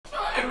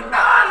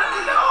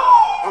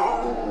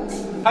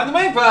Hi, the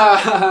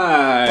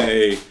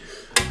Magpie!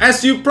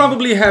 As you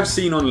probably have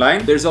seen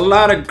online, there's a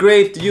lot of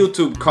great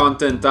YouTube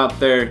content out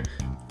there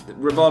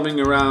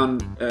revolving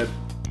around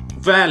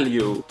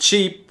value,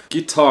 cheap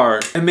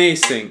guitar,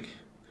 amazing.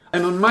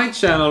 And on my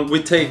channel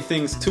we take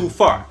things too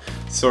far.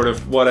 Sort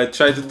of what I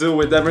try to do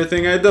with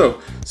everything I do.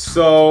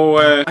 So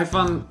I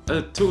found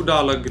a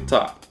 $2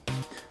 guitar.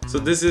 So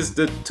this is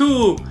the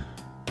too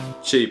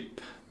cheap.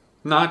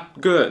 Not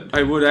good.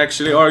 I would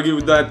actually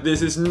argue that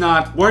this is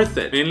not worth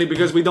it. Mainly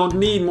because we don't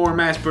need more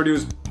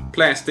mass-produced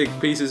plastic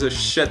pieces of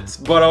shit.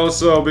 But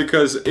also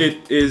because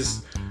it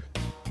is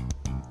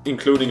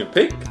including a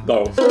pick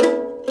though.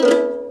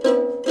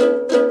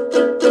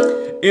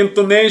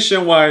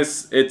 Intonation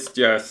wise, it's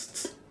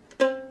just...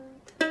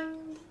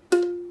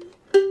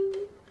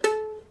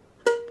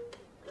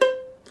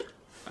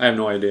 I have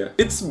no idea.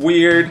 It's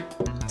weird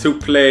to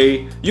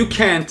play. You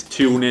can't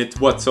tune it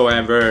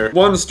whatsoever.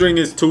 One string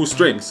is two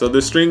strings, so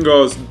the string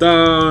goes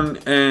down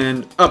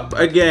and up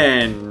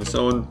again.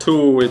 So on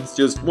two, it's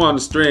just one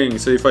string.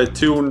 So if I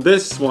tune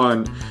this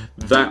one,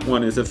 that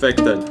one is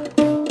affected.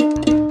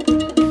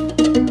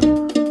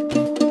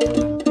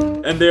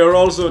 And they are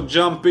also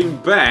jumping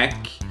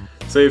back.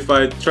 So if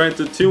I try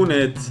to tune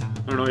it,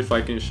 I don't know if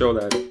I can show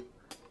that.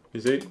 You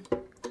see?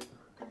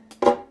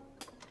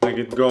 Like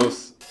it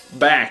goes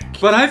back.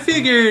 But I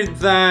figured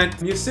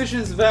that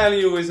musician's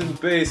value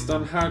isn't based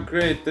on how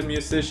great the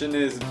musician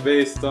is,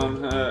 based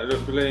on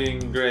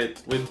playing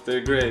great with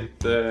the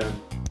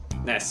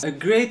greatness. A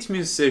great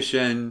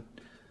musician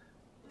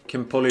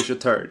can polish a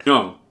turd.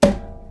 No.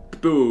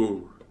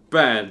 Boo.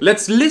 Bad.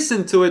 Let's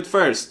listen to it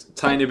first,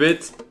 tiny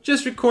bit.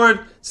 Just record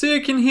so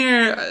you can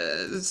hear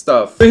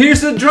stuff. So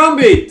here's a drum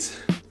beat.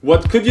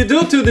 What could you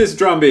do to this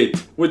drum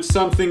beat with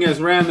something as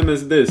random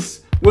as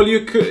this? Well,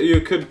 you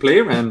could play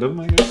random,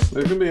 I guess.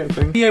 That could be a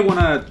thing. Maybe I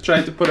wanna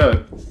try to put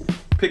a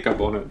pickup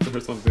on it or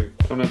something.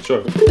 I'm not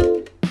sure.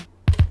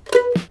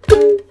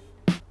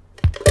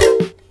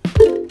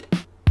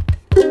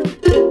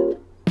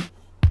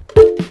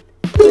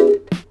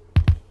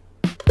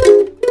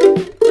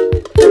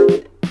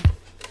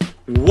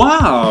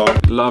 Wow!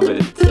 Love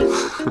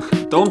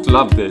it. Don't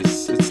love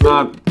this. It's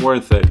not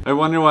worth it. I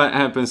wonder what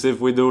happens if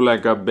we do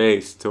like a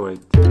bass to it.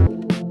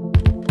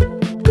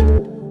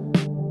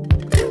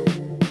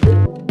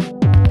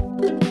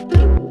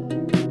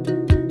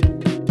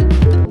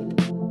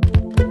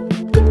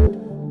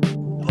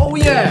 Oh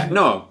yeah!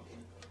 No.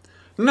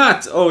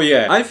 Not oh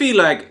yeah. I feel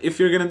like if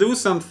you're gonna do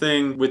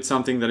something with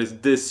something that is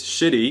this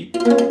shitty,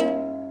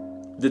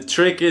 the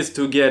trick is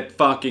to get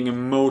fucking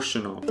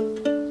emotional.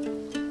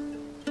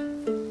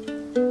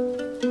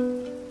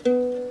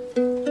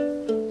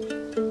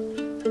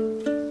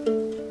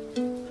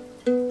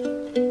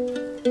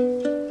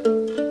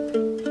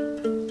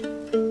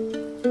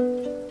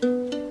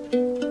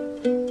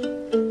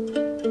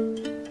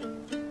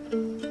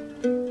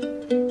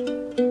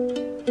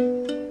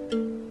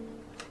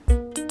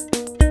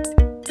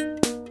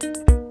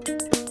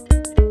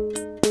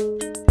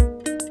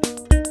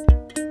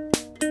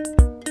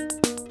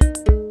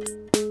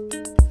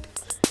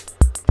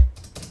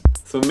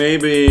 So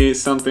maybe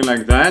something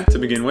like that to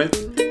begin with.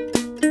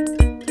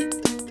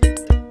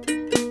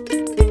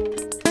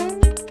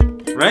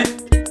 Right?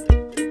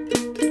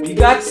 We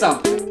got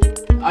something.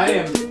 I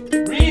am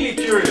really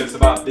curious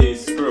about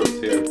these screws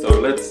here. So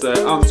let's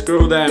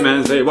unscrew them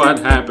and see what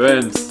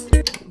happens.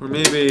 Or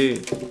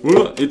maybe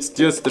it's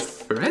just the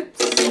frets?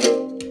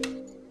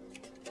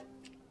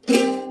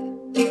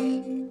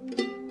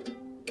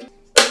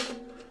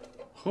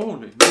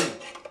 Holy man.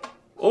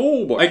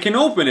 Oh, I can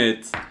open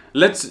it.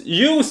 Let's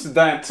use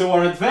that to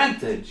our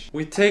advantage.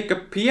 We take a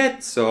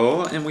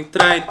piezo and we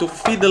try to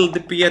fiddle the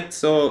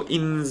piezo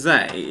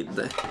inside.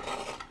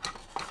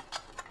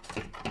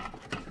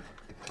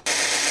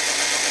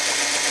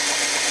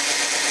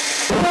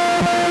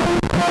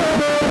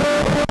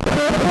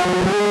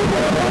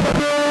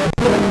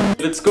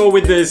 Let's go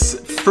with this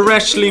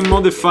freshly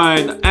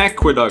modified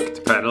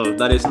aqueduct pedal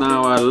that is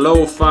now a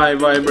lo-fi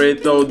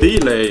vibrato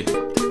delay.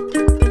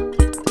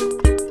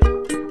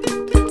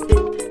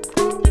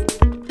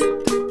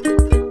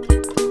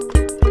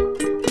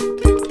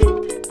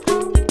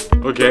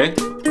 Okay,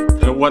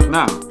 what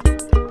now?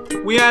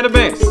 We add a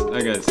bass,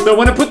 I guess. So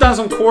when I put down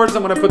some chords,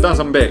 I'm gonna put down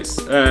some bass.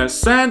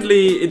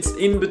 Sadly, it's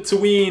in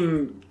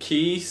between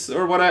keys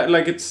or what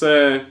it's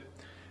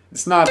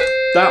not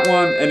that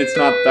one and it's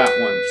not that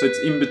one. So it's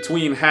in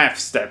between half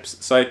steps.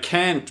 So I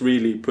can't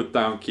really put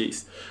down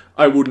keys.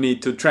 I would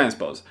need to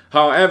transpose.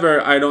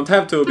 However, I don't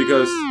have to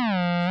because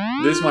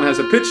this one has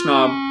a pitch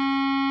knob.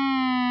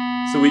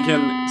 So we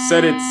can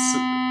set it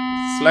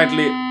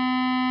slightly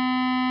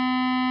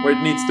where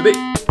it needs to be.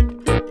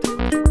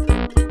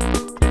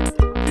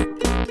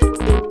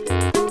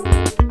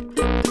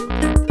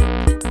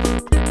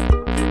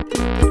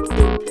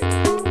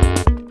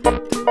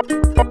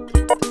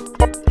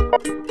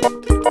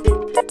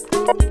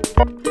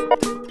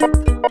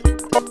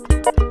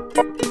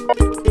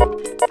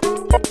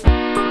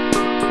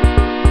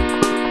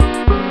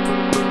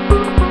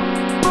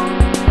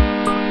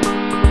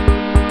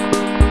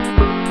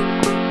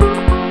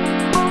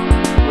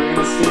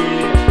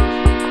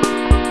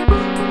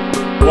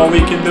 we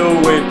can do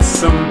with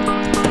some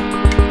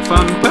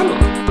fun pedal.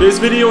 This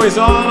video is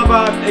all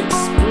about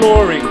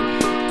exploring.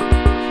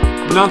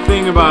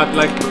 Nothing about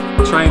like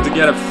trying to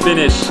get a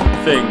finish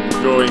thing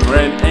going or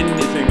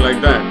anything like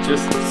that.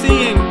 Just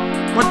seeing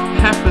what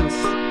happens.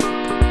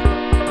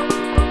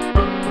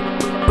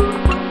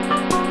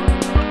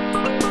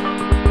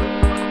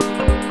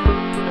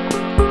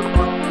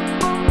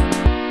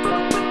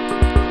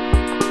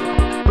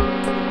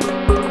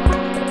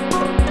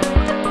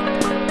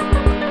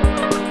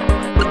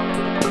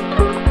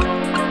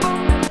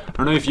 I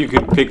don't know if you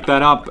could pick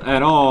that up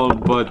at all,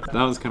 but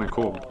that was kind of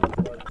cool.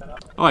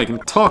 Oh, I can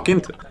talk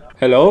into it.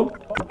 Hello?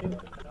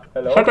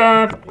 Hello?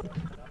 Hello?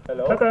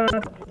 Hello?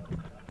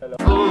 Hello?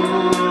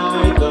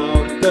 I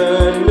don't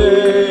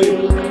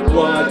believe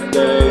what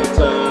they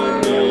tell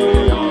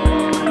me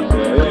on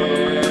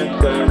the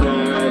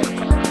internet.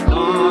 I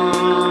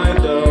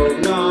do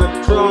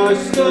not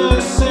trust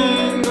a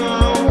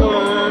single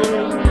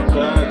word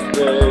that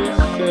they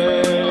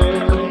say.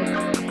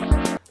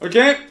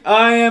 Okay,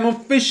 I am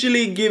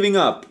officially giving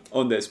up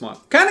on this one.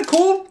 Kinda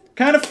cool,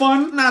 kinda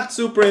fun, not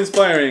super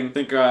inspiring. I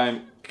think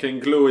I can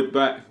glue it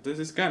back. This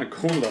is kinda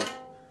cool though.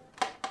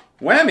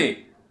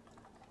 Whammy!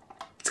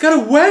 It's got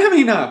a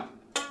whammy now!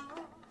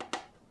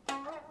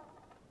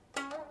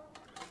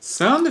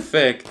 Sound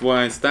effect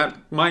wise, that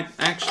might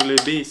actually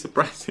be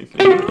surprising.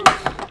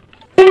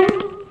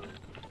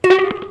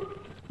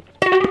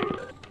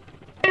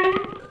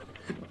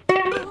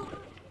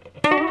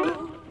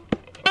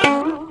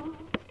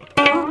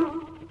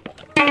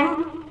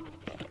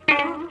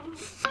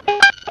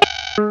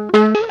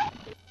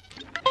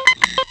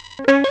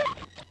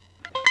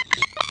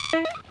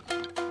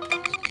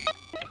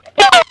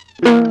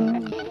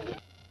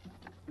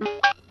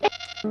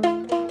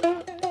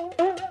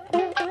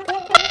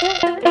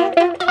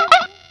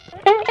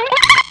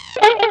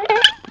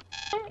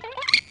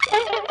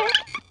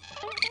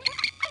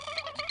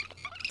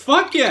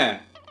 Fuck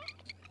yeah!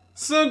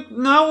 So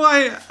now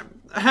I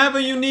have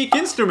a unique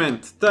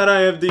instrument that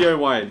I have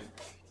DIY'd.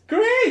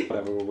 Great!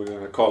 Whatever we're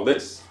gonna call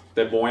this.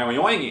 The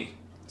boingy.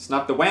 It's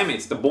not the whammy,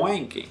 it's the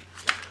boinky.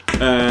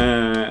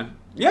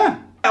 Yeah.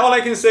 All I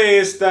can say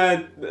is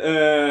that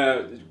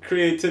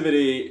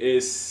creativity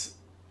is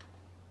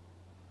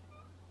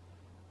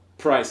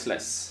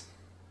priceless.